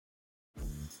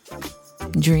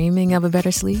Dreaming of a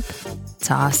better sleep?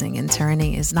 Tossing and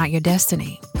turning is not your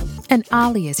destiny. And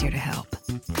Ollie is here to help.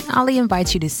 Ollie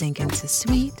invites you to sink into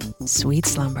sweet, sweet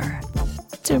slumber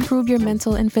to improve your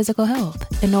mental and physical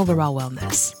health and overall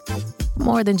wellness.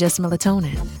 More than just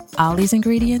melatonin, Ollie's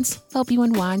ingredients help you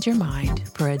unwind your mind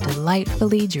for a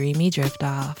delightfully dreamy drift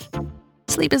off.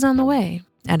 Sleep is on the way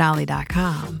at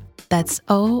Ollie.com. That's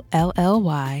OLLY.com.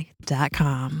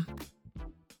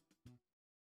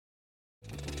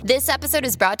 This episode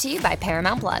is brought to you by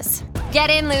Paramount Plus.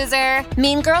 Get in, loser!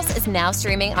 Mean Girls is now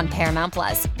streaming on Paramount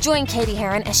Plus. Join Katie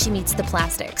Heron as she meets the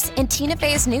plastics in Tina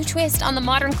Fey's new twist on the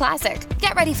modern classic.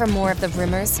 Get ready for more of the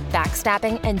rumors,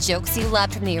 backstabbing, and jokes you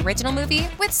loved from the original movie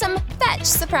with some fetch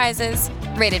surprises.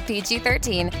 Rated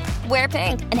PG-13. Wear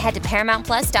pink and head to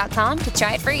ParamountPlus.com to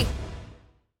try it free.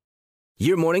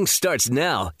 Your morning starts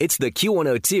now. It's the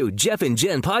Q102 Jeff and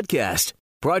Jen podcast.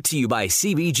 Brought to you by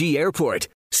CBG Airport.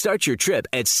 Start your trip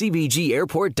at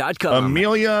CBGAirport.com.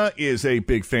 Amelia is a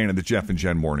big fan of the Jeff and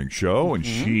Jen morning show, and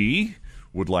she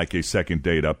would like a second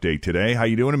date update today. How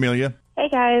you doing, Amelia? Hey,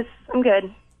 guys. I'm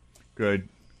good. Good.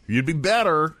 You'd be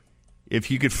better if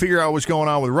you could figure out what's going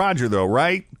on with Roger, though,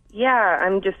 right? Yeah,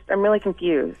 I'm really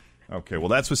confused. Okay, well,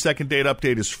 that's what second date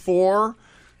update is for.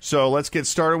 So let's get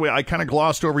started. I kind of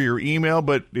glossed over your email,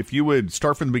 but if you would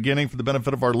start from the beginning for the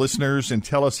benefit of our listeners and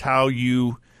tell us how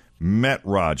you met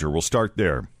Roger. We'll start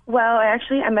there. Well, I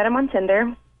met him on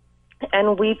Tinder,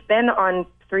 and we've been on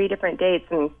 3 different dates,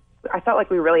 and I felt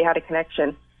like we really had a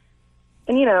connection.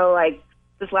 And,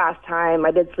 this last time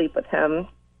I did sleep with him,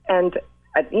 and,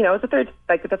 it was the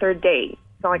third date.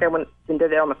 It's not like I went and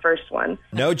did it on the first one.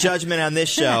 No judgment on this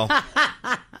show.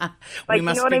 You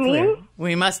know what I mean?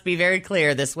 We must be very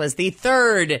clear. This was the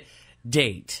third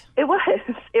date. It was.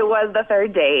 It was the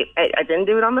third date. I didn't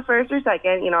do it on the first or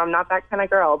second. I'm not that kind of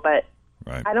girl, but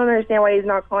right. I don't understand why he's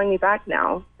not calling me back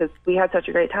now, because we had such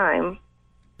a great time.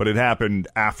 But it happened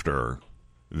after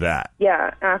that.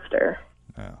 Yeah, after.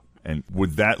 And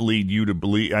would that lead you to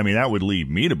believe, that would lead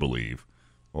me to believe,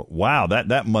 wow,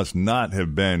 that must not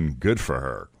have been good for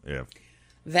her. If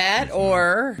That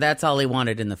or that's all he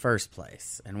wanted in the first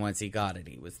place. And once he got it,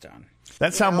 he was done.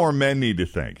 That's how more men need to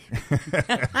think.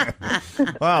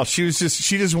 Wow, she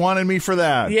just wanted me for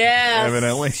that. Yes.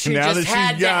 Evidently. She now just that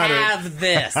had she's got to have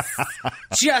this.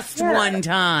 Just one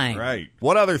time. Right.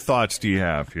 What other thoughts do you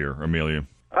have here, Amelia?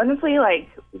 Honestly,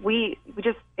 we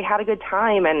just had a good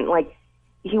time, and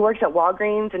he works at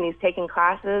Walgreens and he's taking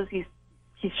classes. He's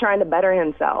trying to better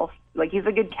himself. He's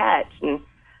a good catch, and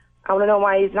I want to know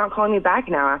why he's not calling me back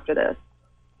now after this.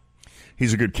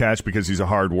 He's a good catch because he's a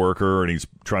hard worker and he's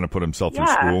trying to put himself through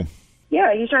school.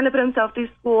 Yeah, he's trying to put himself through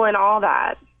school and all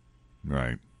that.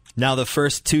 Right. Now, the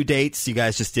first 2 dates you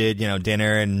guys just did,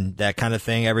 dinner and that kind of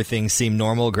thing, everything seemed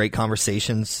normal, great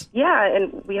conversations. Yeah,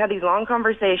 and we had these long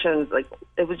conversations.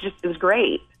 It was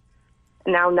great.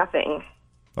 And now nothing.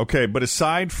 Okay, but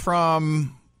aside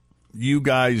from you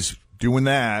guys doing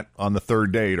that on the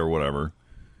third date or whatever,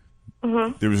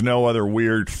 there was no other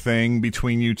weird thing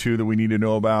between you two that we need to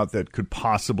know about that could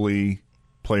possibly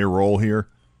play a role here?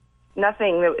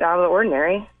 Nothing out of the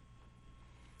ordinary.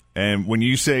 And when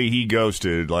you say he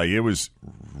ghosted, it was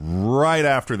right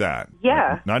after that.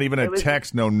 Yeah. Not even a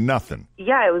text, no nothing.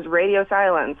 Yeah, it was radio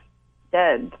silence.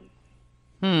 Dead.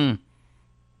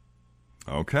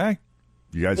 Okay.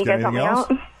 You guys got anything help else?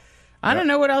 me out? I don't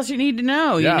know what else you need to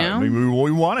know, Yeah,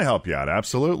 we want to help you out,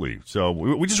 absolutely. So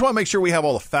we just want to make sure we have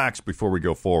all the facts before we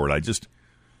go forward. I just,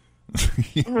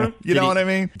 you know what I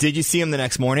mean? Did you see him the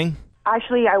next morning?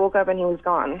 Actually, I woke up and he was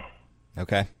gone.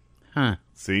 Okay. Huh.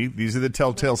 See, these are the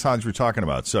telltale signs we're talking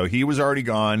about. So he was already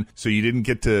gone, so you didn't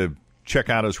get to check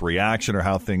out his reaction or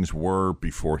how things were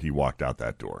before he walked out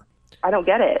that door. I don't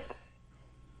get it.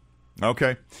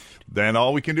 Okay. Then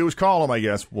all we can do is call him, I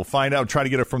guess. We'll find out, try to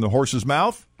get it from the horse's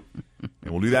mouth.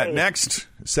 And we'll do that next.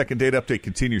 Second date update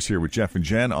continues here with Jeff and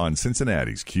Jen on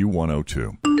Cincinnati's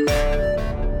Q102.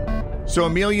 So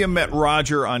Amelia met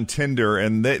Roger on Tinder,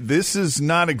 and this is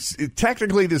not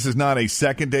technically this is not a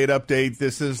second date update.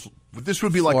 This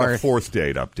would be like a fourth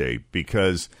date update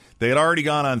because they had already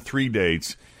gone on 3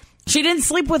 dates. She didn't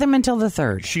sleep with him until the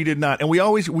third. She did not, and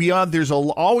there's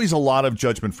always a lot of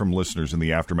judgment from listeners in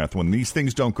the aftermath when these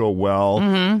things don't go well.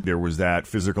 There was that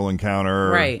physical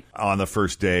encounter on the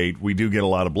first date. We do get a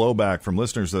lot of blowback from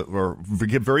listeners that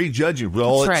get very judgy.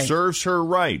 Well, it serves her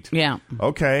right. Yeah.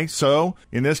 Okay, so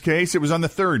in this case, it was on the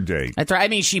third date. That's right. I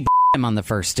mean, she him on the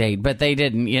first date, but they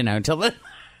didn't, till the.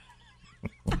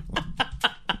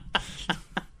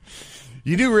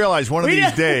 You do realize one of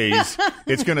these days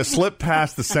it's going to slip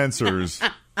past the censors,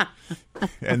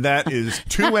 and that is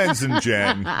 2 N's in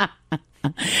Jen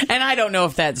And I don't know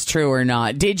if that's true or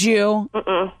not. Did you?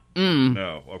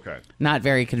 No. Okay. Not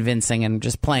very convincing, and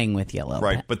just playing with you a little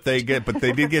Right, bit. but they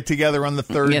did get together on the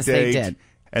third Yes, date. they did.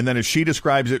 And then, as she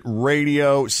describes it,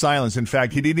 radio silence. In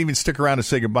fact, he didn't even stick around to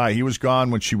say goodbye. He was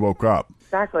gone when she woke up.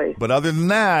 Exactly. But other than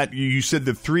that, you said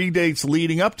the 3 dates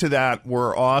leading up to that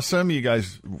were awesome. You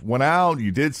guys went out,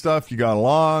 you did stuff, you got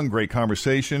along, great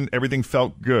conversation. Everything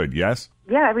felt good, yes?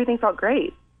 Yeah, everything felt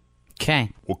great. Okay.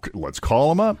 Well, let's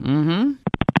call him up. Mm-hmm.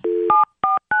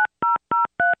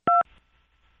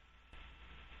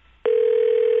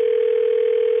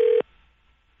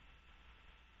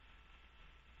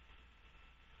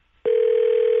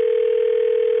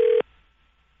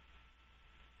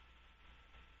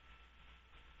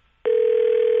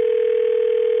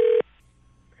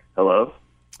 Hello?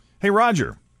 Hey,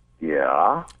 Roger.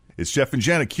 Yeah? It's Jeff and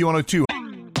Jen at Q102.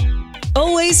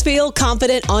 Always feel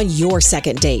confident on your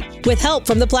second date. With help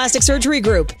from the Plastic Surgery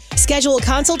Group. Schedule a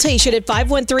consultation at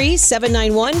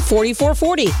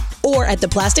 513-791-4440 or at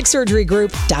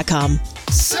theplasticsurgerygroup.com.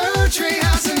 Surgery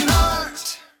has an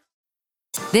art.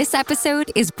 This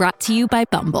episode is brought to you by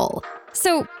Bumble.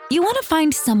 So, you want to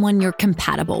find someone you're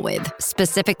compatible with,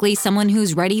 specifically someone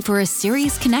who's ready for a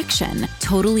serious connection,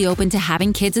 totally open to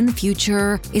having kids in the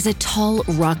future, is a tall,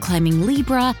 rock-climbing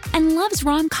Libra, and loves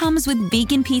rom-coms with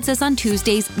vegan pizzas on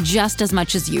Tuesdays just as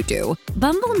much as you do.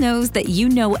 Bumble knows that you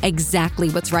know exactly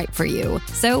what's right for you.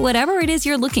 So whatever it is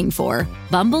you're looking for,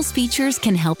 Bumble's features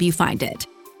can help you find it.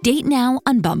 Date now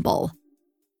on Bumble.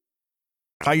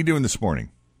 How you doing this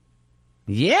morning?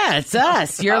 Yeah, it's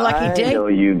us. You're lucky date. I know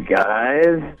you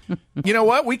guys. You know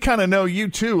what? We kind of know you,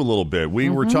 too, a little bit. We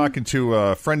were talking to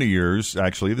a friend of yours,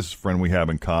 actually. This is a friend we have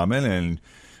in common, and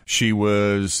she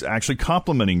was actually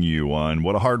complimenting you on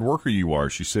what a hard worker you are.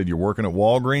 She said you're working at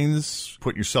Walgreens,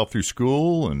 putting yourself through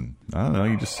school, and I don't know,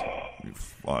 you just...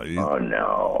 Oh,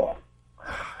 no.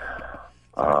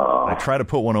 I try to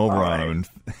put one over on them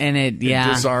and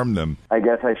disarm them. I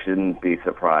guess I shouldn't be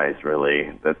surprised,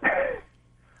 really.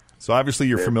 So obviously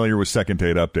you're familiar with Second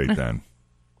Date Update then.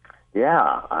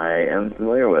 Yeah, I am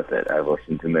familiar with it. I've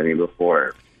listened to many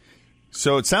before.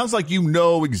 So it sounds like you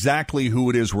know exactly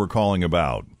who it is we're calling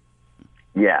about.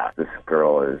 Yeah, this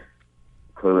girl is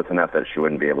clueless enough that she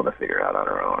wouldn't be able to figure it out on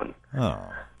her own.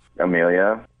 Oh.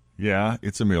 Amelia? Yeah,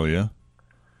 it's Amelia.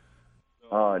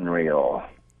 Unreal.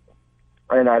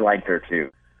 And I liked her,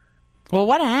 too. Well,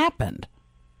 what happened?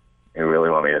 You really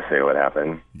want me to say what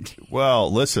happened?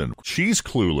 Well, listen, she's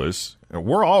clueless.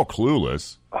 We're all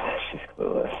clueless. Oh, she's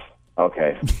clueless.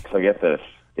 Okay, so get this.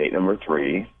 Date number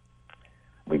 3.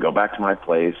 We go back to my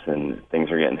place, and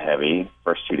things are getting heavy.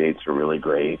 First 2 dates were really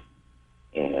great,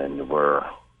 and we're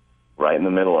right in the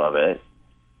middle of it.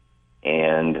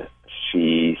 And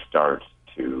she starts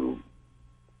to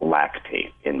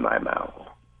lactate in my mouth.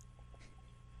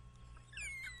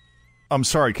 I'm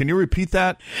sorry, can you repeat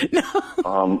that?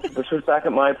 No. This was back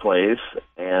at my place,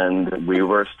 and we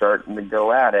were starting to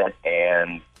go at it,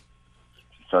 and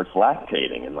she starts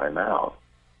lactating in my mouth.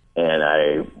 And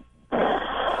I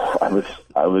was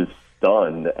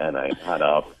stunned, and I got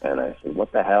up, and I said,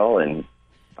 what the hell? And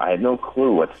I had no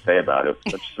clue what to say about it. It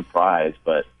was such a surprise,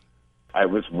 but I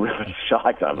was really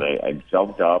shocked. I mean, I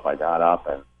jumped up, I got up,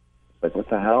 and I was like, what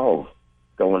the hell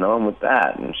going on with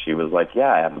that? And she was like,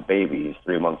 yeah, I have a baby. He's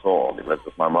 3 months old. He lives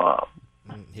with my mom.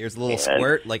 Here's a little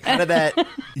squirt. Like, how did that...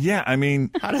 Yeah, I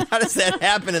mean... How does that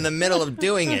happen in the middle of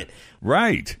doing it?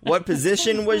 Right. What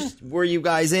position were you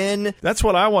guys in? That's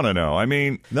what I want to know. I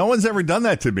mean, no one's ever done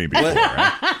that to me before.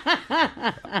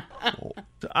 Right?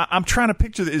 I'm trying to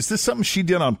picture this. Is this something she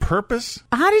did on purpose?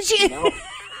 How did you... No,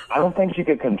 I don't think she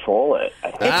could control it.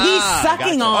 If he's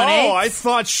sucking on it... Oh, I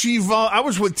thought she... I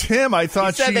was with Tim. I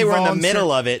thought she said they were in the middle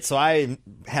of it, so I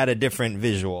had a different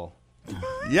visual.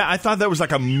 Yeah, I thought that was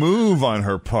like a move on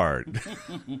her part.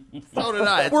 So did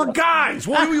I. We're guys.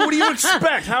 What do you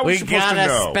expect? How are we supposed to know? We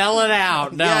gotta spell it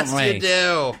out, don't yes, we? You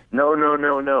do. No.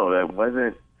 That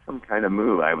wasn't some kind of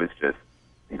move. I was just,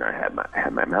 I had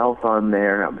my mouth on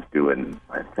there. I was doing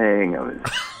my thing. I was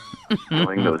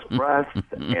feeling those breasts,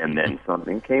 and then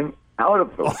something came out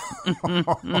of them.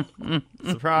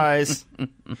 Surprise.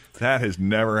 That has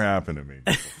never happened to me.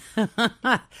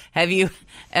 Have you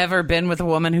ever been with a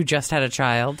woman who just had a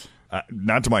child?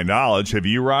 Not to my knowledge. Have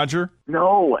you, Roger?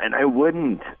 No, and I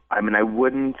wouldn't. Not that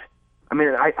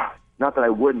I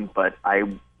wouldn't, but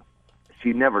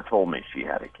she never told me she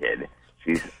had a kid.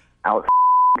 She's out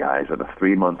guys with a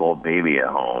 3-month-old baby at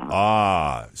home.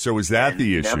 Ah, so is that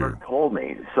the issue? Never told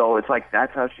me. So it's like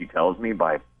that's how she tells me,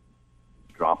 by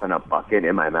dropping a bucket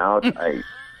in my mouth.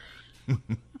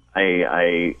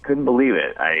 I couldn't believe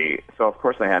it. So of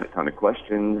course I had a ton of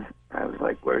questions, I was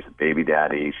like, where's the baby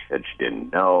daddy? She said she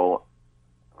didn't know.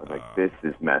 I was like, this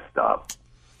is messed up.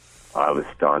 I was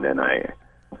stunned, and I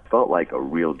felt like a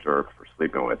real jerk for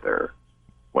sleeping with her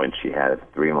when she had a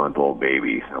 3-month-old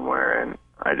baby somewhere, and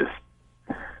I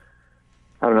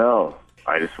don't know.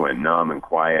 I just went numb and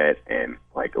quiet and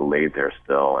like laid there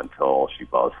still until she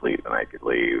fell asleep and I could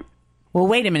leave. Well,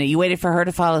 wait a minute. You waited for her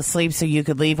to fall asleep so you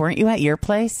could leave. Weren't you at your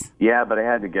place? Yeah, but I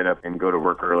had to get up and go to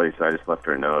work early, so I just left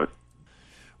her a note.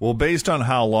 Well, based on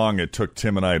how long it took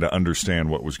Tim and I to understand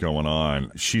what was going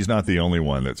on, she's not the only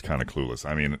one that's kind of clueless.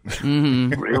 I mean,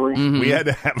 really? We had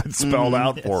to have it spelled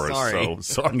out for us. Sorry. So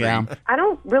sorry. Yeah. I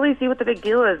don't really see what the big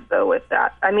deal is, though, with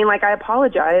that. I mean, like, I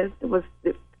apologized.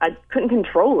 I couldn't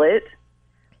control it.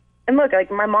 And look, like,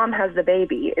 my mom has the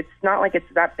baby. It's not like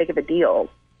it's that big of a deal.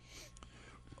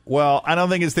 Well, I don't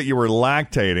think it's that you were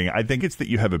lactating. I think it's that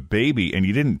you have a baby and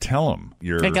you didn't tell him.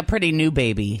 You're Like a pretty new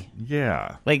baby.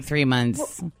 Yeah. Like 3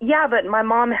 months. Well, yeah, but my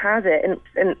mom has it,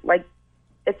 and like,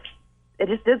 it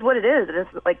just is what it is.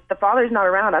 It's like the father's not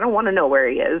around. I don't want to know where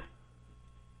he is.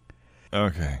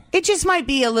 Okay. It just might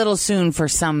be a little soon for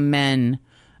some men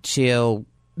to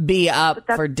be up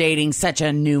for dating such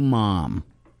a new mom.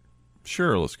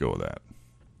 Sure, let's go with that.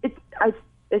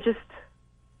 It just.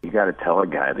 You got to tell a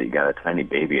guy that you got a tiny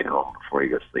baby at home before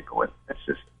you go sleeping with.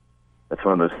 That's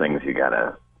one of those things you got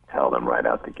to tell them right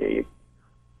out the gate.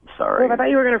 I'm sorry. Well, if I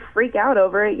thought you were going to freak out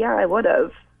over it, yeah, I would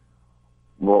have.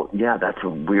 Well, yeah, that's a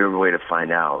weird way to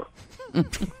find out.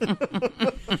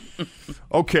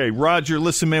 Okay, Roger,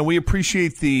 listen, man, we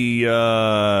appreciate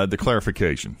the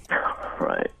clarification.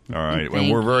 Right. All right. Thank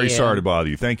And we're very you. sorry to bother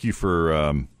you. Thank you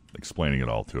for explaining it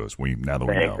all to us. Now that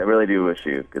we Thanks. I know. really do wish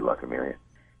you good luck, Amelia.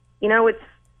 You know, it's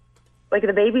like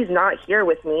the baby's not here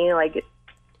with me. Like,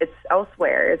 it's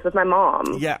elsewhere. It's with my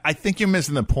mom. Yeah, I think you're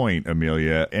missing the point,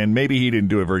 Amelia. And maybe he didn't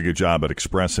do a very good job at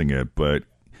expressing it, but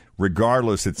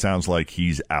regardless, it sounds like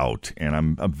he's out. And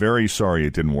I'm very sorry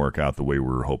it didn't work out the way we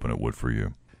were hoping it would for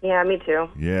you. Yeah, me too.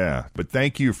 Yeah, but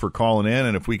thank you for calling in.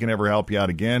 And if we can ever help you out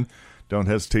again, don't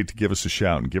hesitate to give us a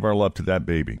shout and give our love to that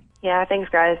baby. Yeah, thanks,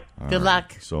 guys. Good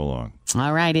luck. So long.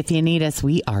 All right. If you need us,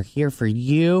 we are here for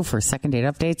you for second date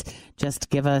updates. Just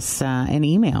give us an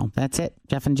email. That's it.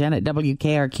 Jeff and Jen at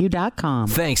WKRQ.com.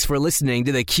 Thanks for listening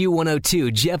to the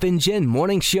Q102 Jeff and Jen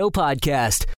Morning Show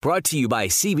podcast, brought to you by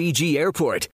CBG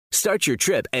Airport. Start your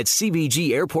trip at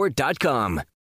CBGAirport.com.